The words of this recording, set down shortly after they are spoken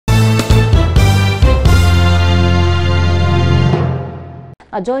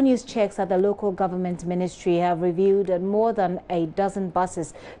JoyNews checks at the local government ministry have revealed that more than a dozen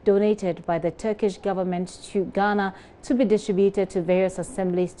buses donated by the Turkish government to Ghana to be distributed to various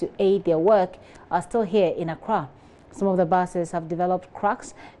assemblies to aid their work are still here in Accra. Some of the buses have developed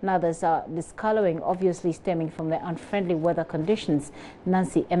cracks and others are discoloring, obviously stemming from the unfriendly weather conditions.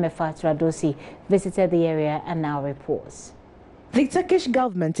 Nancy Emefa-Tradosi visited the area and now reports. The Turkish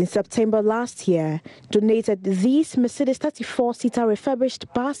government in September last year donated these Mercedes 34-seater refurbished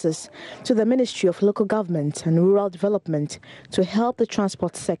buses to the Ministry of Local Government and Rural Development to help the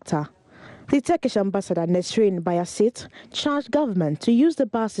transport sector. The Turkish ambassador Nesrin Bayasit charged government to use the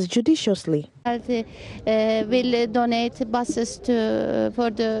buses judiciously. Will donate buses for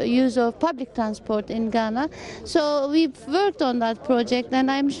the use of public transport in Ghana. So we've worked on that project, and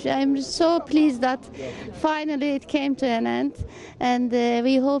I'm so pleased that finally it came to an end. And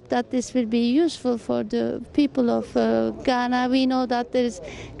we hope that this will be useful for the people of Ghana. We know that there is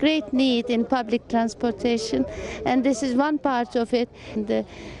great need in public transportation, and this is one part of it. And,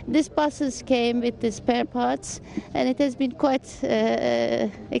 these buses came with the spare parts, and it has been quite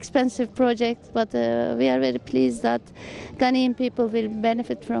expensive project, but we are very pleased that Ghanaian people will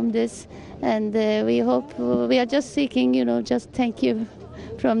benefit from this, and we hope, we are just seeking, just thank you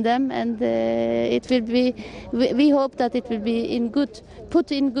from them, and it will be, we hope that it will be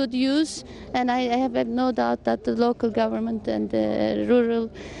put in good use, and I have no doubt that the local government and the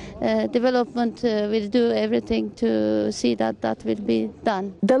rural development will do everything to see that that will be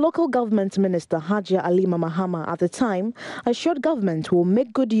done. The local government minister, Hajia Alima Mahama, at the time, assured government will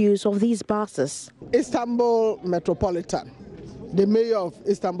make good use of these buses. Istanbul Metropolitan, the mayor of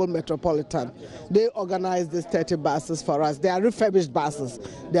Istanbul Metropolitan, they organized these 30 buses for us. They are refurbished buses.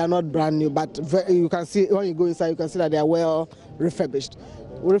 They are not brand new, but you can see, when you go inside, you can see that they are well refurbished.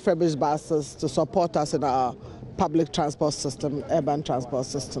 Refurbished buses to support us in our public transport system, urban transport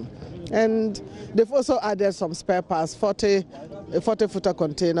system. And they've also added some spare parts, 40-footer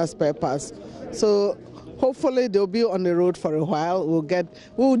container spare parts. So hopefully they'll be on the road for a while.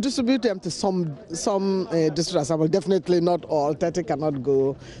 We'll distribute them to some district assembly. Definitely not all. 30 cannot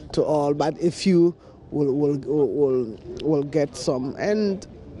go to all, but a few will get some. And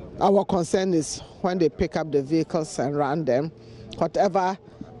our concern is when they pick up the vehicles and run them, whatever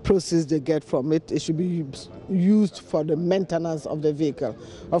proceeds they get from it, it should be used for the maintenance of the vehicle.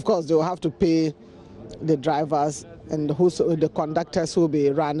 Of course, they will have to pay the drivers and the conductors who will be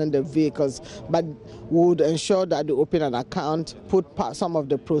running the vehicles, but would ensure that they open an account, put some of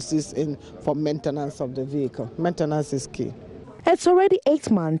the proceeds in for maintenance of the vehicle. Maintenance is key. It's already 8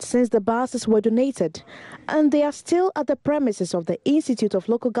 months since the buses were donated, and they are still at the premises of the Institute of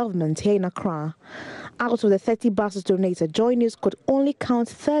Local Government here in Accra. Out of the 30 buses donated, JoyNews could only count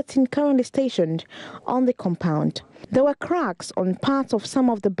 13 currently stationed on the compound. There were cracks on parts of some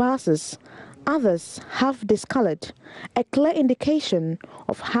of the buses. Others have discolored, a clear indication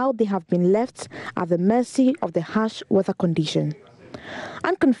of how they have been left at the mercy of the harsh weather condition.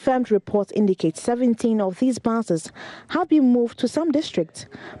 Unconfirmed reports indicate 17 of these buses have been moved to some districts.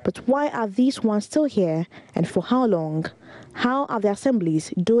 But why are these ones still here, and for how long? How are the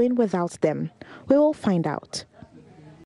assemblies doing without them? We will find out.